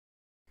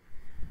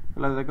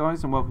Hello there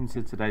guys, and welcome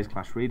to today's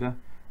Clash Reader.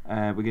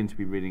 We're going to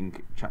be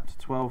reading chapter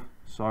 12,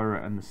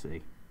 Syra and the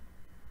Sea.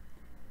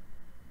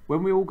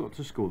 When we all got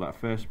to school that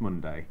first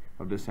Monday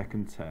of the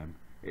second term,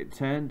 it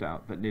turned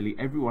out that nearly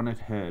everyone had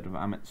heard of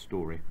Amit's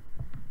story.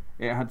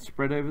 It had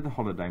spread over the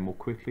holiday more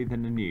quickly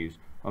than the news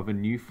of a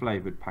new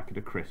flavoured packet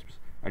of crisps,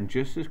 and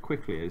just as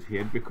quickly as he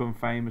had become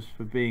famous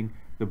for being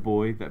the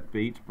boy that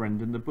beat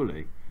Brendan the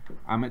bully,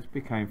 Amit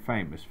became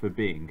famous for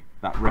being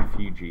that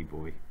refugee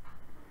boy.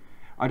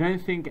 I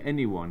don't think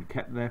anyone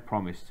kept their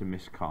promise to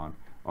Miss Khan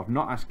of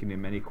not asking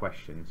him any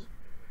questions,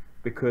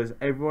 because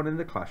everyone in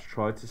the class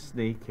tried to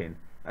sneak in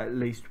at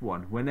least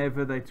one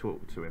whenever they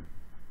talked to him.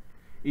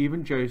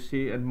 Even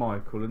Josie and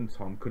Michael and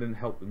Tom couldn't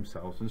help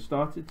themselves and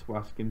started to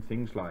ask him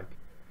things like,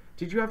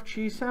 "Did you have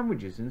cheese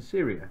sandwiches in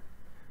Syria?"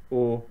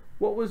 Or,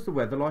 "What was the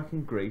weather like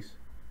in Greece?"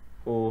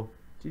 Or,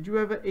 "Did you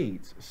ever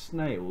eat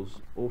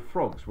snails or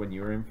frogs when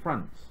you were in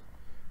France?"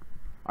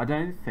 I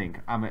don't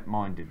think Amit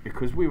minded,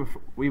 because we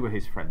were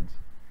his friends.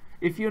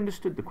 If he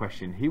understood the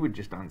question, he would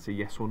just answer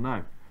yes or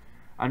no,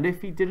 and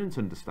if he didn't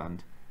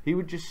understand, he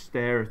would just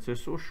stare at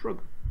us or shrug.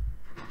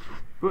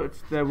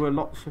 But there were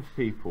lots of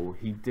people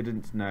he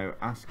didn't know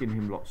asking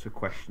him lots of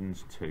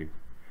questions too.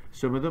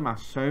 Some of them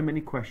asked so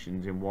many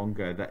questions in one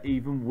go that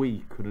even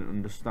we couldn't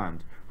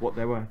understand what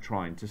they were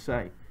trying to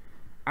say,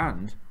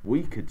 and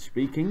we could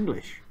speak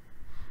English.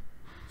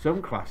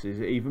 Some classes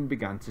even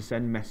began to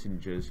send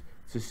messengers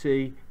to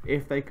see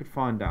if they could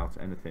find out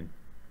anything.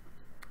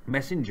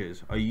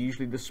 Messengers are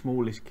usually the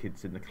smallest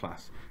kids in the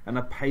class and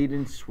are paid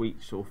in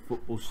sweets or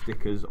football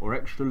stickers or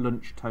extra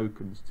lunch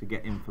tokens to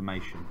get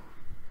information.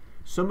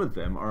 Some of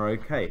them are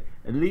okay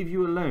and leave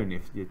you alone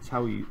if you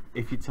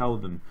tell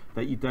them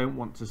that you don't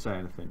want to say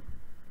anything.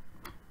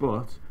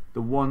 But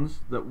the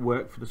ones that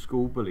work for the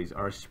school bullies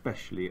are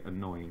especially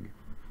annoying.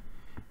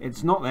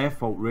 It's not their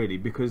fault really,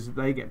 because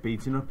they get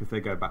beaten up if they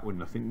go back with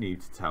nothing new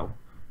to tell,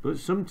 but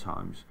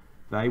sometimes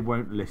they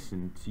won't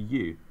listen to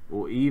you,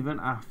 or even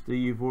after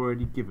you've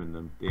already given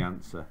them the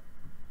answer.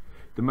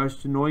 The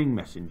most annoying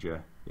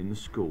messenger in the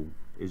school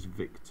is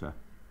Victor.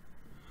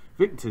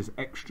 Victor's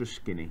extra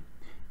skinny,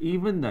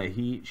 even though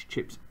he eats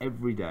chips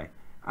every day,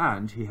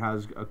 and he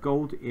has a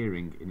gold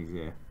earring in his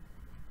ear.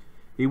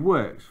 He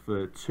works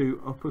for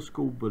two upper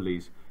school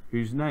bullies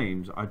whose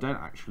names I don't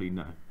actually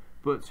know,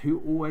 but who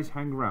always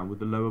hang around with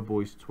the lower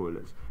boys'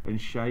 toilets and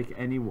shake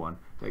anyone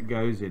that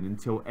goes in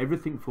until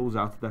everything falls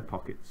out of their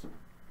pockets.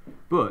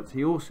 But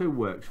he also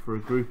works for a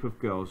group of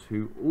girls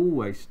who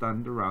always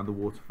stand around the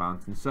water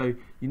fountain, so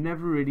you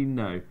never really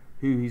know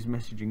who he's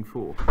messaging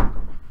for.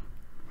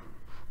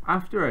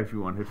 After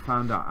everyone had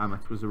found out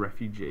Amit was a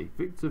refugee,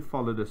 Victor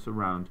followed us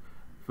around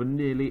for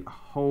nearly a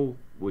whole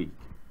week.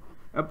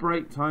 At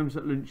break times,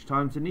 at lunch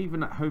times, and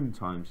even at home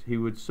times, he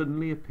would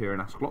suddenly appear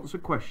and ask lots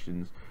of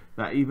questions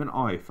that even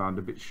I found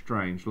a bit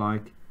strange,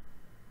 like,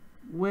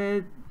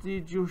 "Where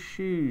did your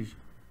shoes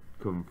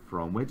come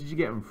from? Where did you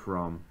get them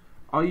from?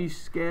 Are you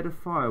scared of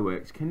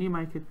fireworks? Can you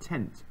make a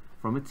tent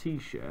from a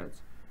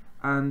t-shirt?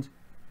 And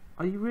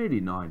are you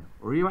really 9,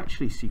 or are you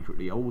actually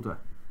secretly older?"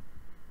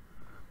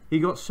 He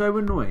got so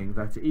annoying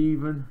that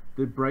even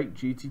the break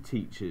duty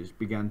teachers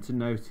began to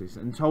notice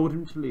and told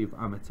him to leave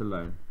Amit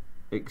alone,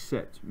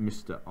 except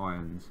Mr.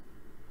 Irons.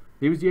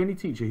 He was the only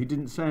teacher who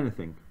didn't say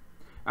anything.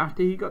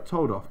 After he got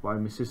told off by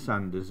Mrs.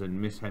 Sanders and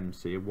Miss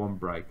Hempsey at one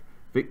break,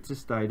 Victor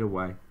stayed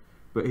away,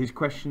 but his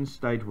questions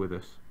stayed with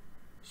us.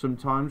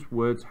 Sometimes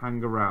words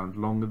hang around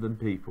longer than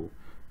people,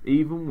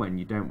 even when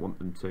you don't want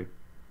them to.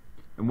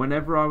 And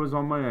whenever I was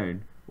on my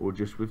own, or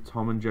just with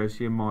Tom and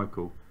Josie and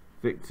Michael,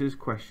 Victor's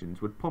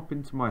questions would pop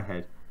into my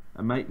head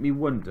and make me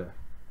wonder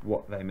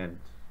what they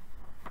meant.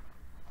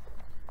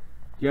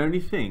 The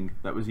only thing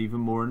that was even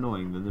more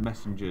annoying than the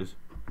messengers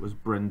was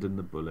Brendan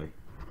the bully.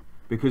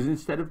 Because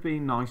instead of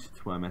being nice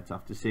to Amit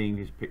after seeing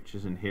his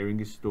pictures and hearing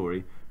his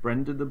story,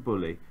 Brendan the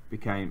bully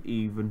became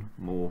even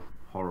more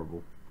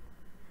horrible.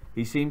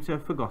 He seemed to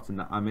have forgotten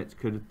that Amit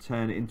could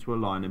turn it into a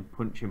lion and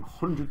punch him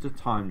hundreds of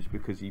times,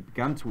 because he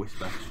began to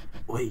whisper,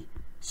 "Oi,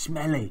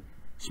 smelly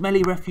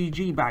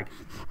refugee bag,"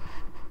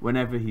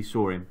 whenever he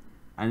saw him,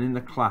 and in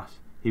the class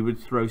he would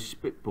throw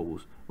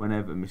spitballs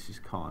whenever Mrs.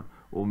 Khan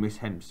or Miss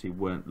Hempsey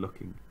weren't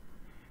looking.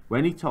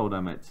 When he told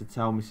Amit to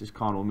tell Mrs.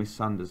 Khan or Miss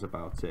Sanders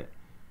about it,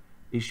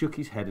 he shook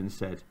his head and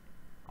said,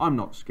 "I'm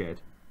not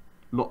scared.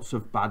 Lots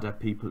of badder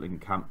people in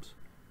camps.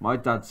 My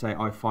dad say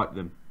I fight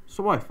them,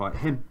 so I fight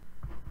him."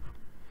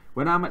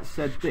 When Amit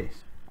said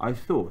this, I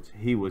thought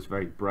he was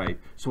very brave,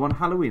 so on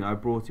Halloween I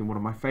brought in one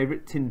of my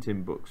favourite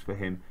Tintin books for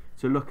him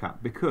to look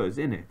at, because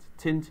in it,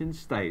 Tintin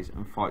stays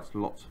and fights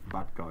lots of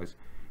bad guys,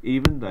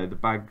 even though the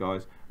bad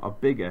guys are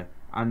bigger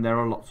and there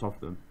are lots of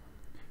them.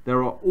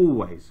 There are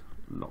always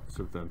lots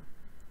of them.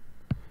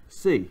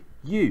 "See,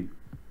 you're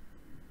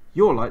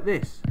like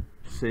this.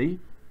 See?"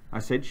 I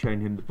said,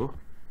 showing him the book.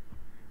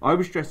 I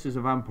was dressed as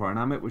a vampire and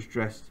Amit was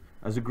dressed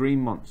as a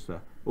green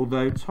monster,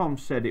 although Tom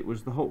said it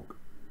was the Hulk.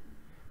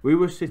 We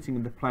were sitting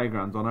in the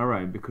playground on our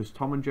own because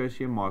Tom and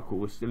Josie and Michael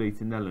were still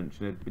eating their lunch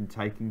and had been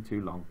taking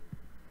too long.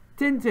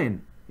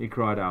 "Tintin!" he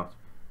cried out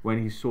when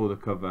he saw the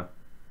cover.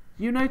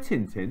 You know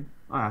Tintin?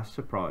 I asked,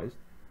 surprised.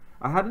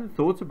 I hadn't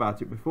thought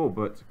about it before,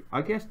 but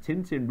I guess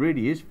Tintin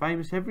really is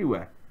famous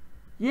everywhere.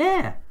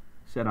 Yeah,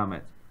 said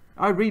Ahmet.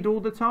 I read all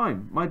the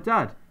time. My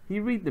dad, he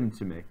read them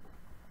to me.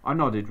 I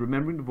nodded,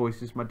 remembering the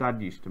voices my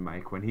dad used to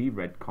make when he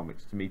read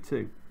comics to me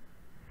too.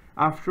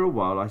 After a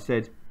while I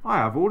said, I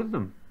have all of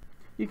them.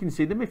 You can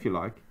see them if you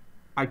like.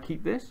 I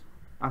keep this?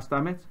 Asked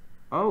Ahmet.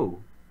 Oh,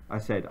 I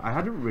said. I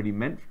hadn't really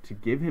meant to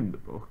give him the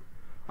book.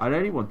 I'd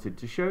only wanted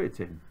to show it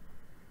to him.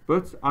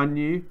 But I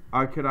knew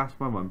I could ask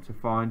my mum to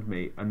find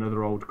me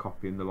another old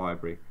copy in the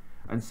library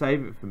and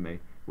save it for me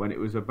when it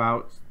was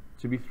about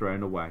to be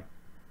thrown away.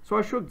 So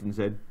I shrugged and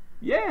said,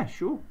 yeah,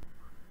 sure.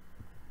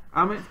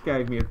 Ahmet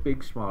gave me a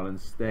big smile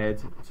and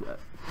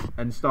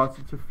and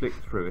started to flick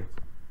through it.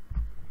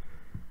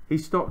 He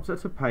stopped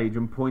at a page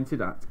and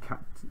pointed at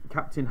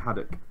Captain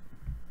Haddock.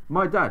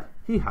 My dad,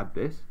 he had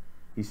this,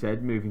 he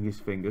said, moving his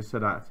finger so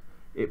that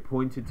it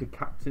pointed to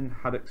Captain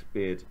Haddock's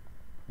beard.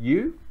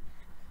 You?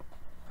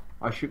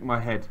 I shook my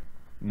head.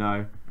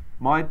 No,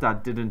 my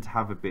dad didn't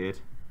have a beard,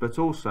 but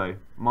also,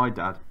 my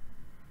dad,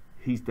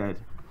 he's dead.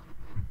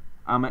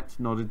 Ahmet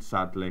nodded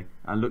sadly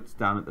and looked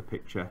down at the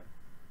picture.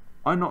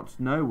 I not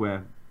know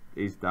where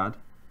is Dad.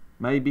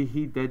 Maybe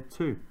he dead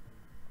too.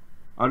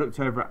 I looked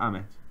over at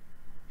Ahmet.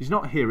 He's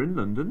not here in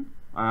London?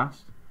 I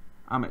asked.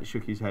 Ahmet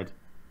shook his head.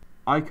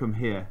 I come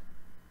here.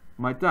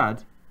 My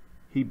dad,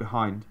 he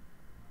behind.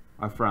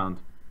 I frowned.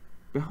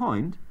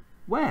 Behind?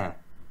 Where?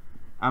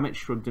 Ahmet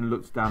shrugged and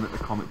looked down at the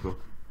comic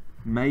book.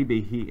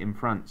 Maybe he in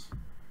France.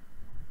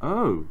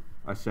 Oh,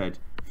 I said,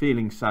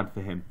 feeling sad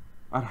for him.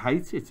 I'd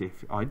hate it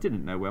if I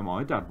didn't know where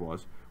my dad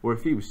was, or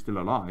if he was still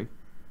alive.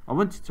 I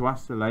wanted to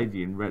ask the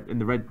lady in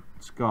the red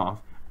scarf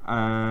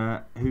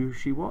who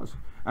she was,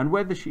 and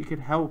whether she could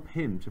help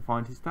him to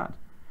find his dad,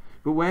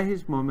 but where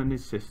his mum and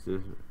his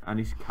sisters and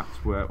his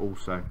cats were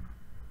also.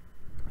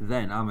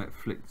 Then Ahmet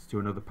flicked to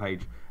another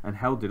page and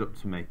held it up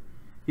to me.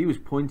 He was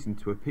pointing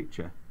to a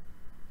picture.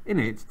 In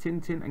it,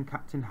 Tintin and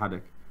Captain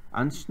Haddock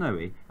and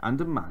Snowy and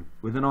a man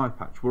with an eye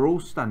patch were all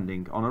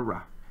standing on a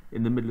raft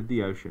in the middle of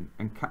the ocean,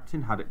 and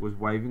Captain Haddock was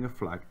waving a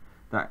flag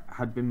that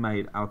had been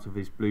made out of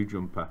his blue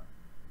jumper.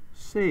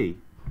 See,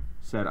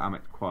 said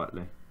Ahmet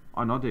quietly.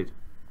 I nodded.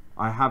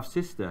 I have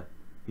sister,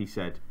 he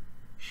said.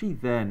 She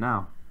there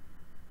now.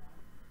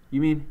 You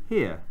mean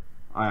here?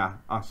 I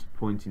asked,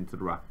 pointing to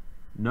the raft.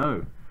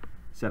 No,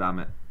 said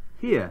Ahmet.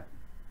 Here,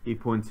 he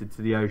pointed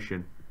to the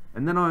ocean,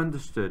 and then I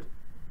understood.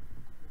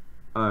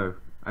 Oh,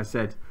 I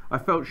said. I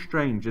felt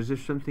strange, as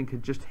if something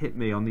had just hit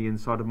me on the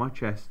inside of my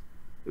chest.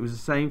 It was the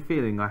same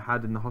feeling I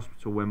had in the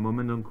hospital when Mum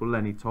and Uncle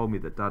Lenny told me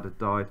that Dad had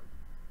died.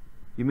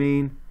 You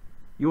mean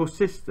your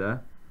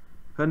sister?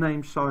 Her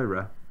name's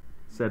Syra,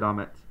 said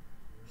Ahmet.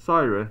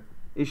 Syra,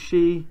 is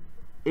she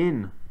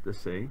in the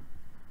sea?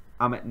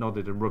 Ahmet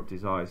nodded and rubbed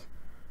his eyes.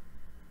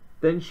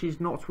 Then she's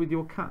not with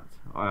your cat?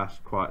 I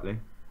asked quietly.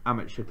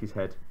 Ahmet shook his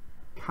head.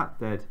 Cat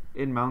dead,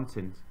 in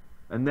mountains.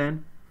 And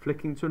then,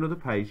 flicking to another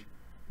page,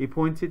 he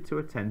pointed to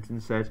a tent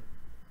and said,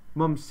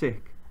 Mum's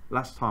sick,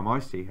 last time I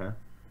see her.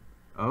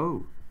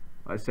 Oh,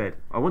 I said.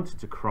 I wanted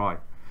to cry,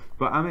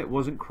 but Ahmet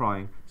wasn't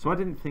crying, so I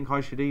didn't think I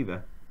should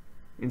either.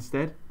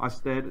 Instead, I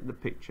stared at the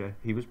picture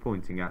he was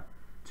pointing at,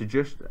 to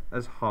just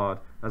as hard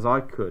as I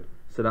could,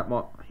 so that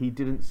he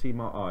didn't see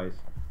my eyes.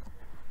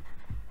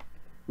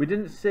 We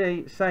didn't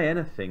say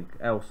anything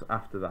else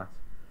after that,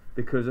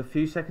 because a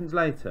few seconds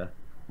later,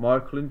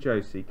 Michael and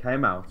Josie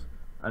came out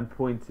and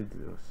pointed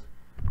at us.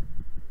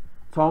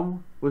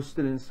 Tom was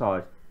still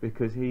inside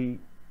because it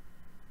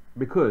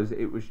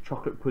was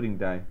chocolate pudding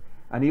day,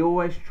 and he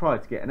always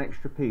tried to get an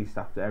extra piece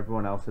after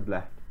everyone else had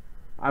left.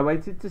 I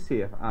waited to see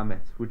if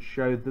Ahmet would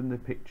show them the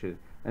pictures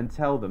and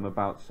tell them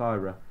about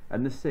Syra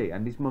and the sea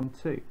and his mum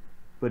too,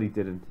 but he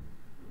didn't.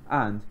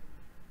 And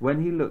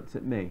when he looked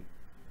at me,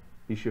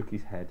 he shook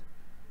his head.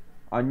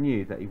 I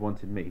knew that he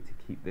wanted me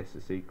to keep this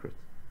a secret.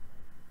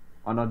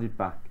 I nodded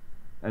back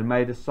and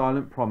made a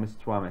silent promise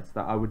to Ahmet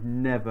that I would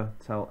never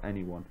tell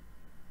anyone,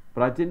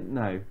 but I didn't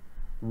know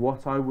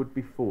what I would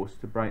be forced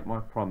to break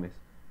my promise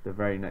the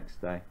very next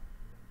day.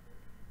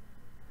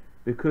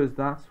 Because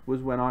that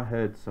was when I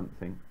heard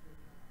something,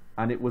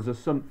 and it was a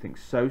something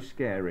so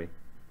scary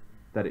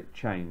that it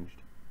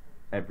changed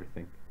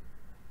everything.